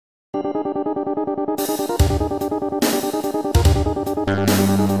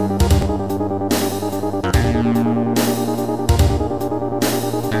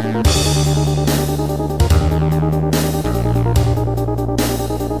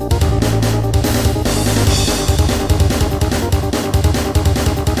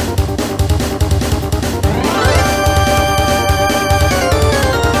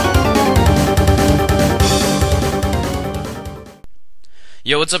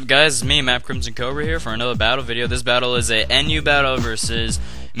What's up, guys? It's me, MapCRim and Cobra here for another battle video. This battle is a NU battle versus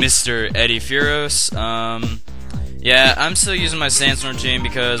Mr. Eddie Furos. Yeah, I'm still using my Sandstorm team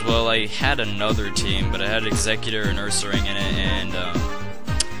because, well, I had another team, but I had Executor and Ursaring in it, and,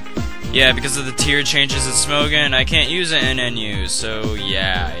 yeah, because of the tier changes at Smogan, I can't use it in NU, so,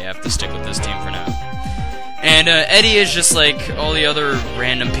 yeah, I have to stick with this team for now. And, Eddie is just like all the other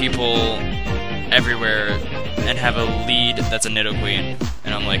random people everywhere and have a lead that's a Nidoqueen.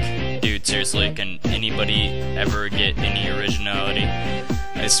 And I'm like, dude, seriously, can anybody ever get any originality?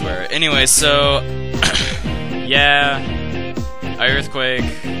 I swear. Anyway, so, yeah, I Earthquake,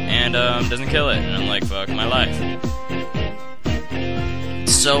 and, doesn't kill it. And I'm like, fuck my life.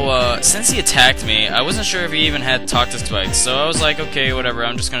 So, since he attacked me, I wasn't sure if he even had Toxic Spikes, so I was like, okay, whatever,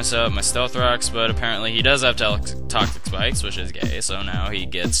 I'm just gonna set up my Stealth Rocks, but apparently he does have Toxic Spikes, which is gay, so now he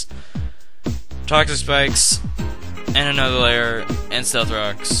gets Toxic Spikes, and another layer, and Stealth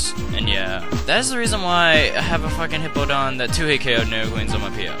Rocks, and yeah. That is the reason why I have a fucking Hippowdon that 2-hit KO'd Nidoqueens on my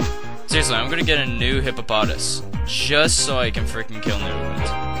PO. Seriously, I'm gonna get a new Hippopotas, just so I can freaking kill Nidoqueens.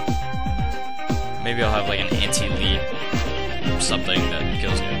 Maybe I'll have like an anti-lead something that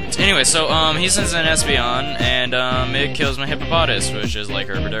kills Nidoqueens. Anyway, so, he sends an Espeon, and, it kills my Hippopotas, which is like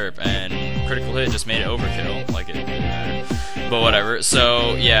Herb, and critical hit just made it overkill, like it didn't matter. But whatever,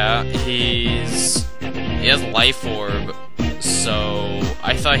 so, yeah, he has Life Orb, so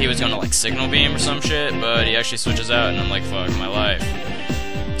I thought he was gonna, like, Signal Beam or some shit, but he actually switches out, and I'm like, fuck my life.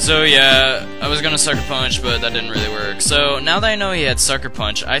 So, yeah, I was gonna Sucker Punch, but that didn't really work. So, now that I know he had Sucker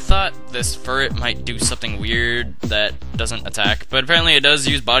Punch, I thought this Furret might do something weird that doesn't attack, but apparently it does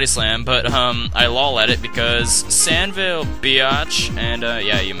use Body Slam, but, I lol at it because Sandvale, Biatch, and,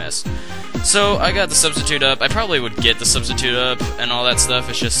 yeah, you miss. So, I got the Substitute up. I probably would get the Substitute up and all that stuff,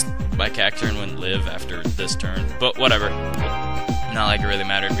 it's just my Cacturne wouldn't live after this turn, but whatever. Not like it really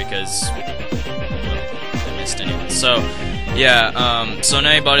mattered because, well, I missed anyway. So, yeah, so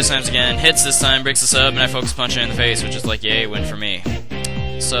now he Body Slams again, hits this time, breaks the sub, and I Focus Punch it in the face, which is like, yay, win for me.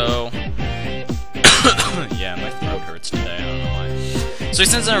 So, yeah, my throat hurts today, I don't know why. So he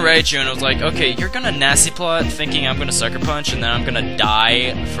sends in a Raichu, and I was like, okay, you're gonna Nasty Plot, thinking I'm gonna Sucker Punch, and then I'm gonna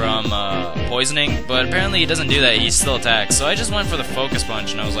die from, poisoning, but apparently he doesn't do that, he still attacks. So I just went for the Focus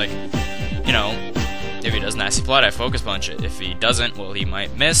Punch, and I was like, you know, if he does Nasty Plot, I Focus Punch it. If he doesn't, well, he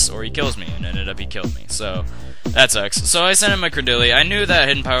might miss, or he kills me, and ended up he killed me, so that sucks. So I sent him my Credilli. I knew that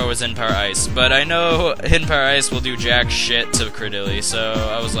Hidden Power was Hidden Power Ice, but I know Hidden Power Ice will do jack shit to Credilli, so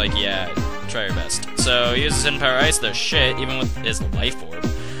I was like, yeah, try your best. So he uses Hidden Power Ice, there's shit, even with his Life Orb.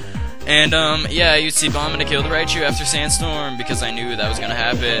 And, yeah, I used C-Bomb to kill the Raichu after Sandstorm, because I knew that was gonna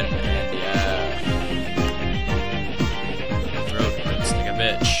happen, and yeah. My throat hurts like a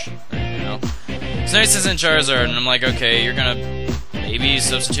bitch, you know? So now he sends in Charizard, and I'm like, okay, you're gonna maybe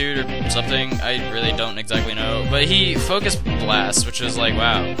substitute or something, I really don't exactly know. But he Focus Blast, which was like,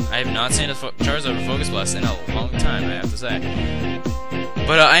 wow, I have not seen a Charizard with Focus Blast in a long time, I have to say.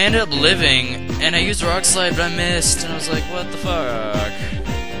 But I ended up living, and I used Rock Slide, but I missed, and I was like, what the fuck?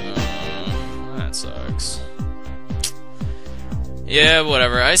 That sucks. Yeah,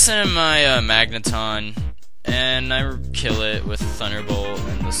 whatever. I sent him my Magneton, and I kill it with Thunderbolt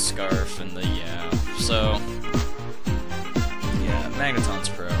and the Scarf and the, yeah. So, yeah, Magneton's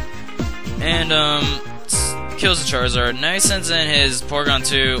pro. And, kills the Charizard. Now he sends in his Porygon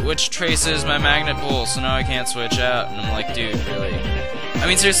 2, which traces my Magnet Pull, so now I can't switch out. And I'm like, dude, really? I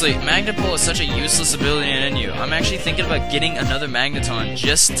mean, seriously, Magnet Pull is such a useless ability in NU. I'm actually thinking about getting another Magneton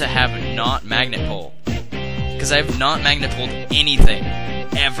just to have not Magnet Pull. Because I have not Magnet Pulled anything,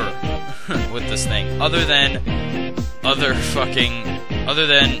 ever, with this thing. Other than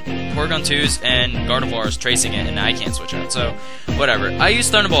Porygon 2s and Gardevoirs tracing it, and I can't switch out, so whatever. I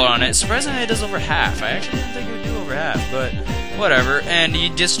used Thunderbolt on it. Surprisingly, it does over half. I actually didn't think it would do over half, but whatever. And he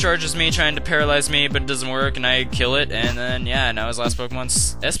discharges me, trying to paralyze me, but it doesn't work, and I kill it, and then, yeah, now his last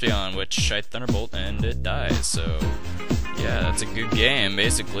Pokemon's Espeon, which I Thunderbolt, and it dies, so yeah, that's a good game,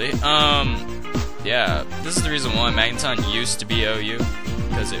 basically. Yeah, this is the reason why Magneton used to be OU,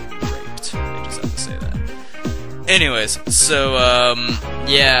 because it raped. I just have to say that. Anyways, so,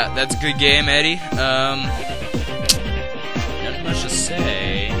 yeah, that's a good game, Eddie. Nothing much to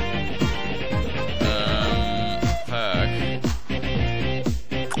say. Fuck.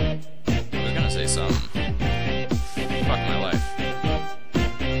 I was gonna say something. Fuck my life.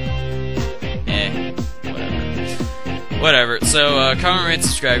 Whatever. Whatever. So, comment, rate,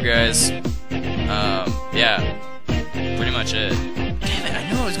 subscribe, guys. Yeah. Pretty much it. Damn it,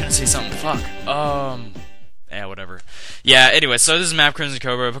 I knew I was gonna say something. Fuck. Yeah, whatever. Yeah, anyway, so this is MapCRim and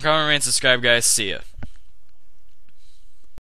Cobra. Comment, rate, subscribe, guys. See ya.